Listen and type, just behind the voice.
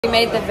We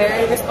made the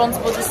very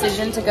responsible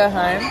decision to go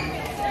home.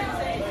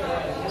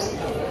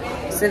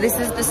 So this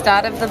is the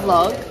start of the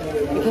vlog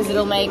because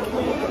it'll make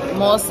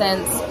more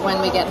sense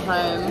when we get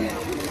home,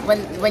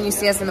 when you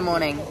see us in the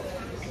morning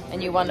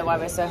and you wonder why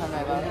we're so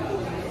hungover.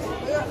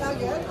 We got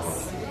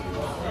nuggets.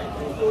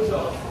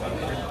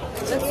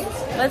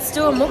 Let's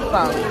do a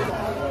mukbang.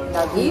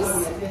 Nuggies.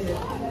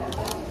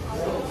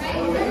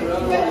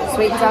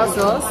 Sweet and sour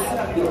sauce.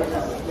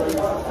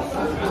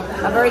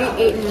 I've already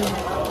eaten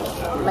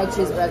my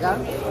cheeseburger.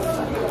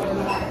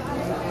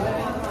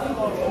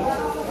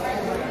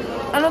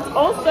 And it's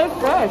all so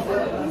fresh.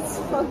 It's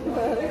so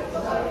good.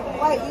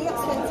 Wait, you got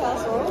sweet and sour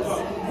sauce?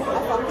 I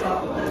fucked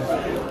up.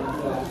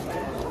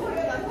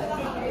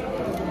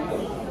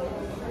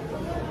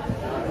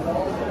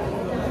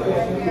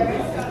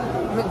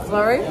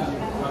 McFlurry.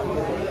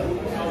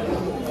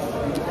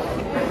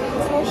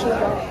 It's more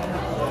sugar.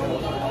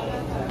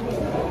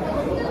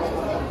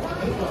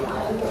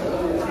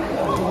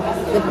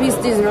 The piece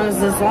de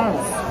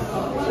resistance.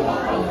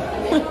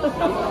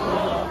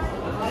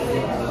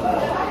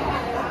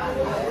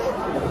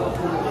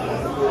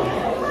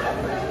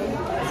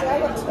 See, I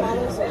got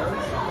tomato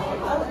sauce.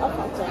 I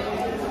fucked up.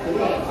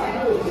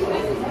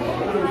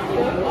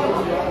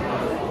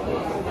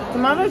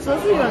 Tomato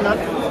sauce or not?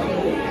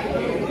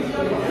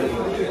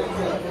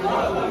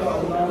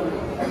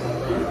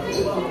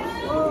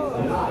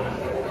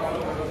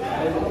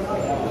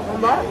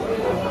 What?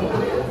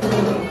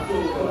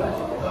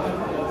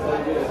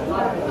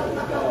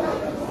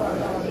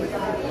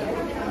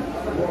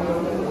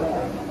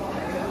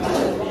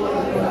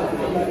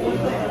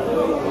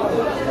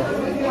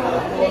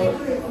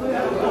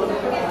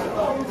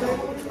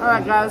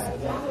 Alright guys,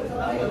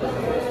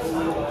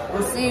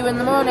 we'll see you in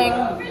the morning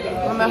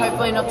when we're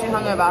hopefully not too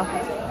hungover.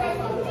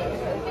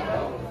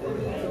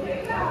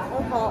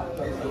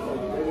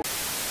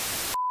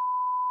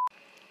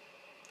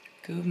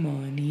 Good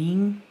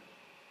morning.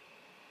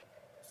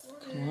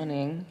 Good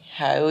morning.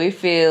 How are we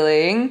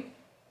feeling?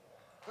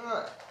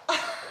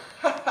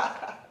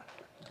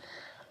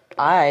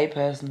 I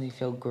personally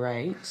feel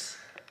great.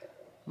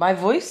 My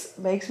voice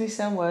makes me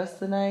sound worse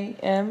than I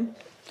am.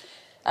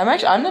 I'm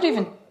not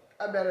even...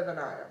 I'm better than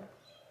I am.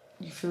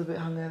 You feel a bit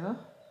hungover?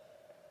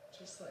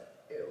 Just like,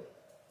 ew.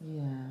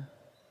 Yeah.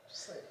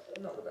 Just like,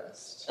 not the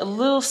best. A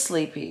little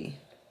sleepy.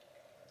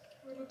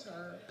 A little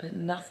tired. But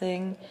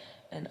nothing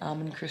an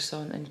almond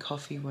croissant and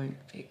coffee won't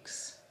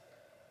fix.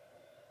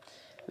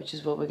 Which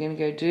is what we're going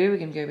to go do. We're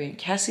going to go meet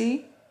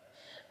Cassie.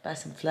 Buy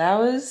some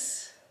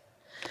flowers.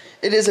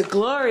 It is a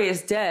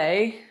glorious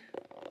day.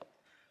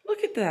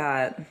 Look at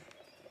that.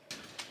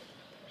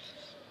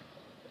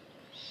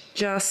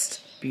 Just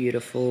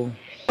beautiful.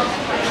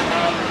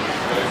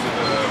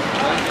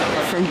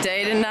 From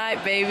day to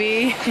night,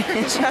 baby.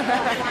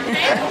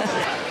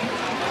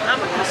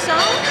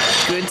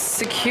 Good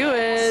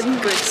secured.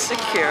 Good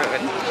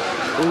secured.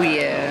 Oh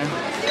yeah.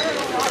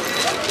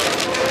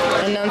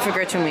 And none for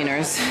Gretchen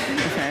Wieners,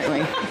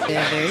 apparently.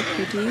 They're very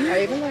pretty.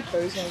 I even like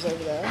those ones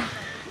over there.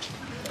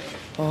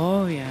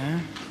 Oh yeah.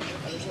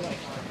 I just like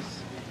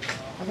those.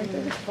 I think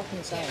they're just fucking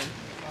the same.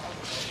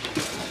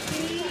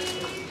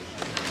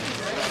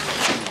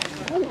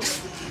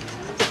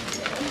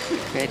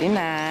 Very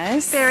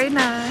nice. Very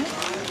nice.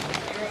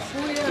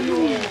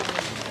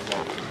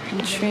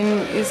 And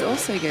Trin is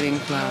also getting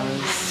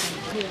flowers.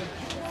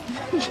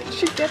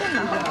 She's getting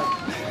that.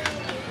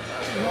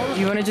 Do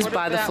you want to just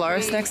buy the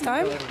florist next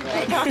time?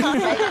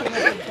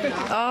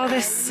 Oh,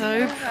 they're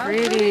so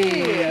pretty.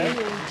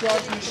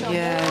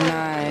 Yeah,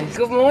 nice.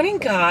 Good morning,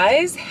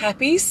 guys.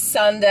 Happy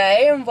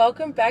Sunday and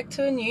welcome back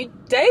to a new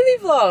daily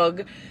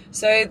vlog.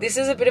 So this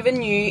is a bit of a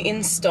new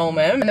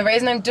installment. And the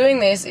reason I'm doing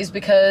this is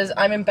because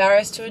I'm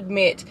embarrassed to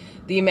admit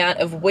the amount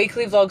of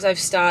weekly vlogs I've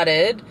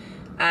started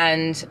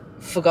and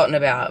forgotten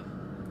about.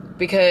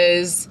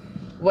 Because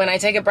when I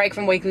take a break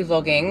from weekly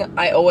vlogging,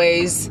 I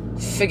always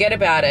forget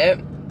about it.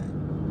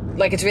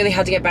 Like, it's really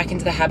hard to get back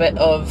into the habit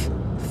of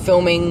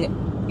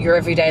filming your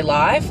everyday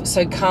life.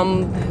 So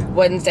come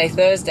Wednesday,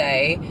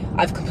 Thursday,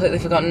 I've completely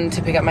forgotten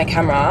to pick up my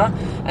camera.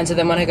 And so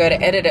then when I go to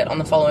edit it on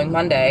the following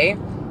Monday,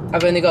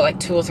 I've only got like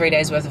 2 or 3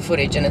 days worth of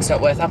footage and it's not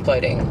worth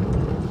uploading.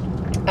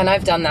 And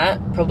I've done that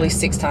probably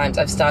 6 times.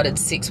 I've started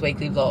 6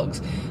 weekly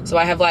vlogs. So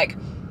I have like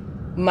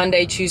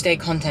Monday, Tuesday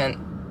content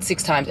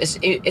 6 times.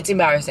 It's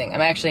embarrassing. I'm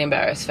actually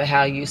embarrassed for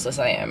how useless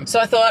I am. So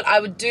I thought I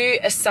would do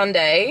a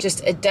Sunday,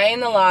 just a day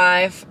in the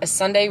life, a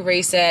Sunday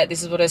reset.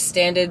 This is what a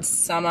standard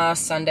summer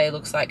Sunday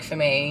looks like for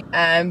me,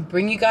 and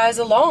bring you guys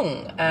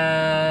along.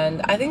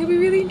 And I think it'll be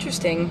really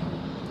interesting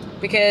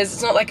because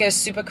it's not like a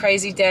super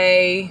crazy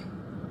day.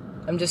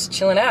 I'm just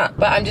chilling out.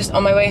 But I'm just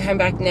on my way home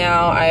back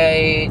now.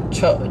 I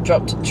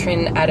dropped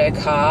Trin at her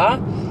car.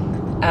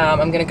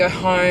 I'm gonna go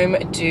home,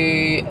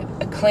 do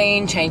a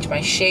clean, change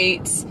my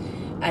sheets,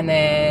 and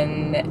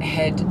then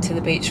head to the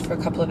beach for a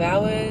couple of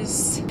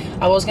hours.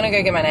 I was gonna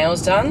go get my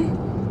nails done,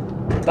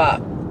 but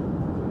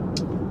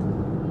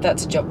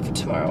that's a job for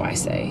tomorrow, I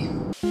say.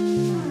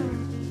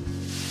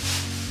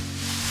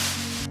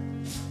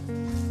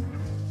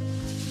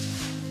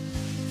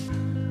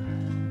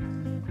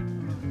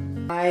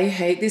 I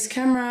hate this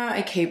camera.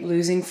 I keep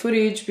losing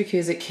footage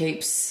because it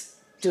keeps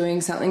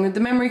doing something with the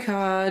memory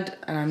card,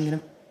 and I'm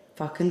gonna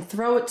fucking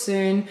throw it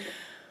soon.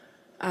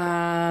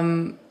 I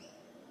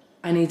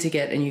need to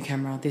get a new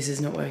camera. This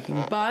is not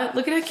working. But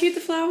look at how cute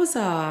the flowers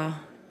are.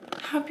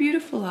 How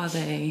beautiful are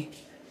they?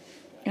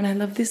 And I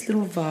love this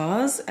little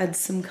vase, adds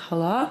some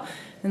color.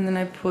 And then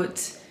I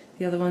put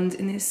the other ones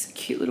in this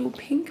cute little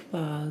pink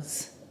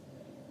vase.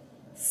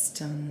 It's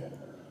done.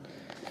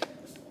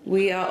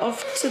 We are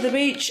off to the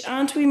beach,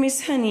 aren't we,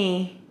 Miss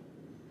Honey?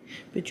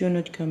 But you're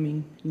not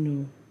coming,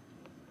 no.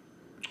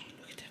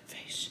 Look at that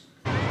face.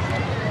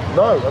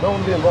 No, I don't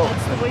want to be involved.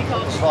 That's the week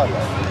off.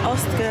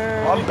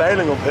 Oscar. I'm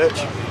bailing on pitch.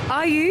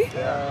 Are you?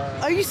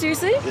 Yeah. Are you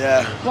seriously?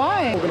 Yeah.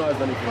 Why?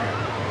 Organised anything.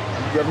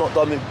 We have not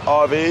done the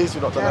RVs,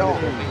 we've not done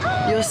anything.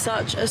 You're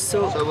such a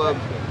sook. So, Hello!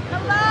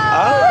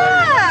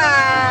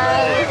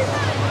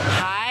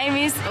 Hi,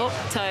 Miss... Oh,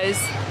 toes.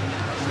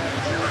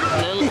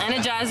 Little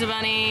Energizer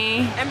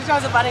Bunny.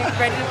 Energizer Bunny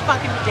ready to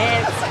fucking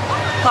dance.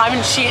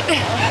 Climbing shit.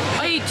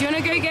 Oh, do you want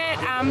to go get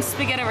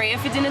spaghetteria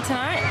for dinner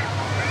tonight?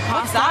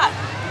 What's that?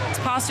 It's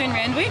pasta in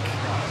Randwick.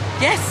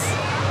 Yes.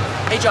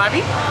 Are you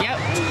driving? Yep.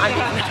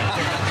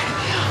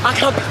 I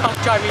can't be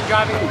fucked driving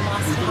all my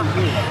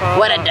stuff.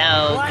 What a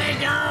dog. What a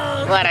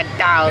dog. What a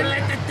dog.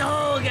 Let the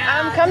dog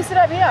out. Come sit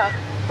up here.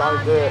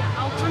 don't do it.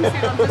 I'll come sit.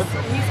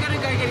 He's going to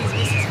go get his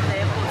missus for the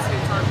airport soon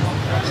time.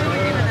 I'll show you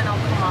dinner, then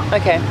I'll come up.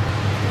 Okay.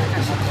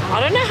 I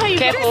don't know how you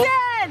get.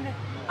 Listen!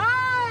 Oh!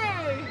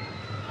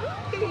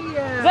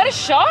 Is that a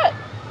shot?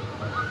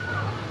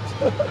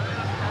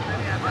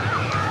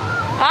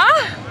 Huh?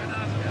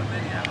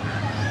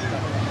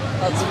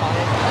 That's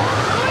funny.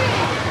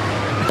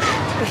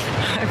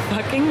 I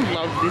fucking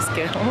love this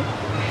girl.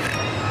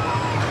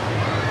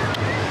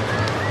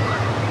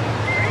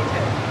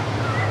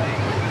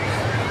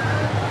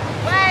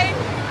 Wait!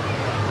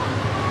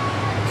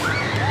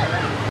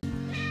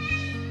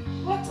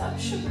 What's up,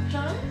 Sugar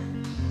John?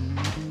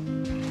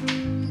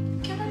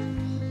 Come on.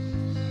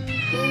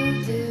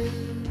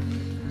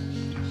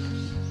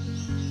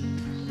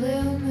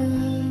 Blue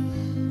moon,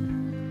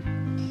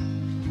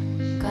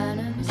 kind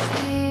of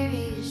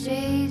mysterious,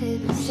 shaded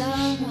with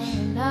someone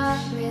I'm not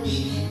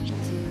really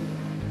into.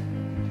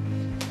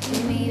 You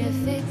need to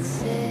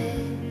fix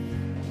it,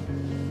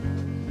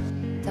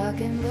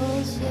 talking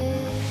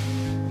bullshit.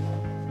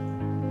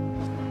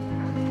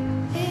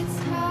 It's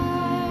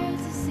hard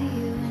to see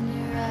you when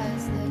your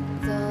eyes look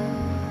dull.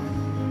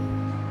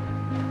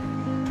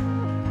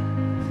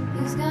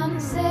 Who's gonna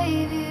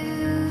save you?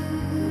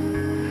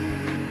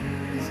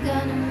 Who's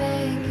gonna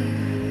make you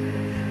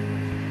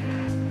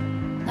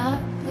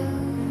not blue?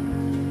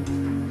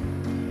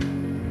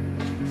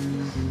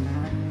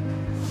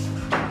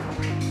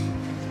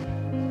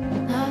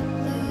 Not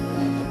blue.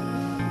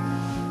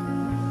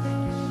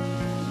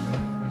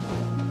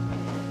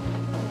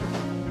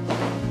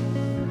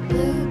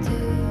 Blue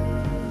too.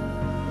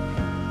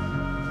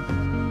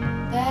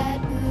 Bad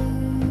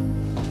blue.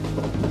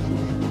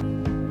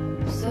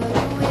 So do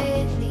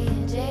Whitney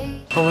and Jay.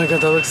 Oh my god,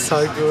 that looks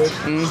so good.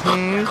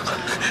 Mm-hmm.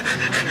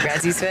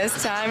 Razzie's first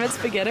time at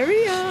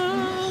Spaghetteria.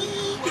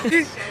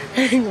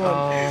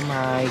 Oh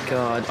my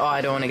god. Oh,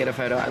 I don't want to get a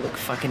photo. I look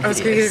fucking hideous. I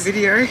was going to get a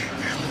video.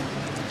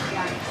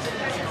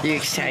 You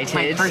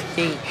excited?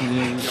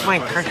 My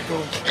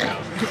purple.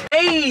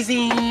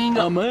 Amazing!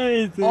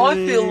 Amazing. I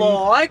feel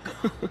like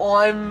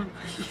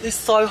it's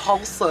so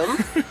wholesome.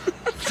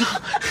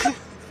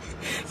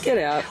 Get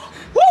out.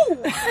 Woo!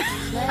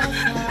 Let's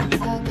not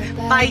talk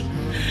about Bye.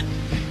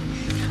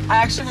 I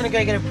actually want to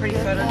go get a pretty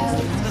photo of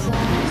this.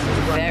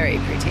 Very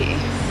pretty.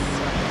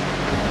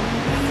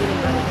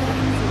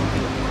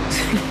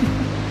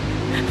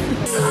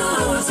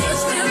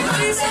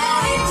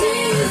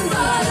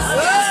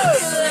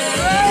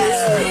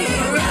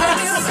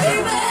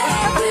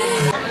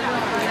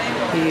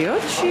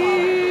 Yochi.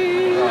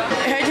 I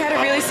heard you had a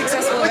really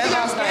successful event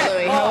last night,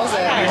 Louie. How was it?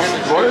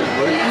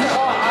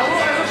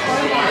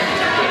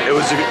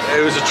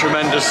 It was a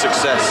tremendous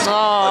success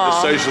at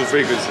the social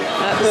frequency.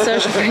 The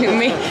social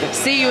frequency.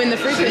 See you in the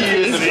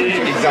frequencies.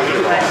 Exactly.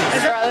 Alright,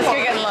 let's go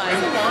get in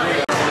line.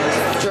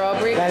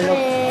 Strawberry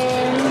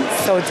cream.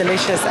 So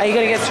delicious. Are you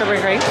going to get strawberry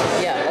cream?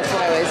 Yeah, that's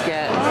what I always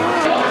get.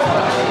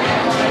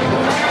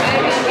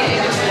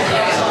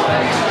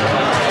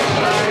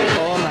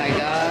 Oh my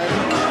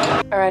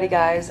god. Alrighty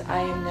guys, I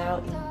am now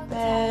in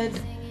bed.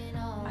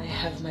 I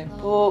have my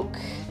book.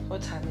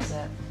 What time is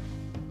it?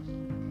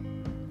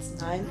 It's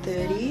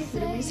 9:30.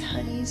 Little Miss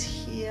Honey's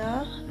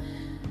here.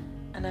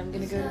 And I'm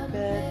gonna go to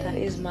bed. That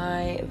is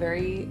my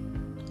very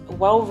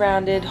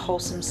well-rounded,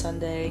 wholesome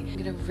Sunday. I'm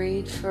gonna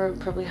read for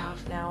probably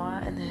half an hour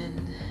and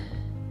then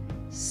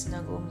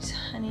snuggle Miss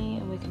Honey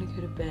and we're gonna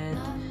go to bed.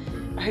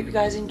 I hope you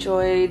guys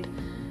enjoyed.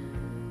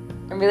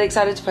 I'm really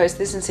excited to post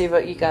this and see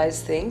what you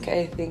guys think.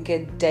 I think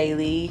a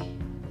daily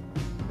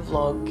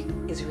vlog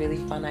is a really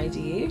fun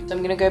idea. So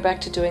I'm gonna go back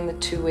to doing the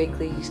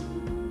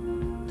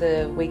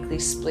weekly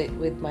split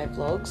with my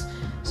vlogs.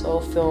 So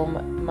I'll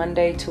film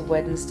Monday to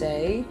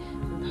Wednesday,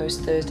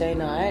 post Thursday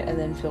night and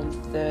then film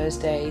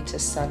Thursday to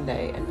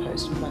Sunday and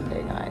post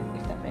Monday night,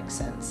 if that makes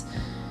sense.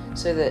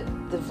 So that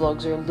the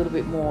vlogs are a little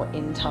bit more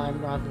in time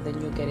rather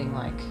than you're getting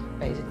like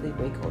basically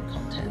week old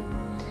content.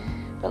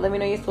 But let me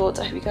know your thoughts.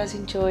 I hope you guys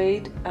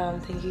enjoyed.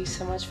 Thank you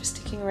so much for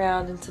sticking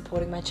around and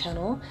supporting my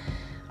channel.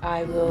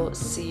 I will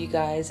see you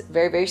guys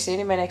very, very soon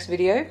in my next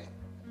video.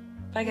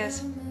 Bye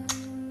guys.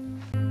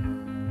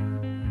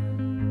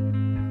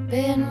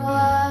 Been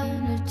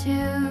 1 or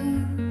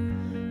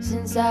 2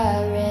 since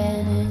I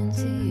ran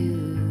into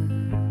you.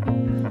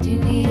 Do you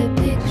need a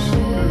picture?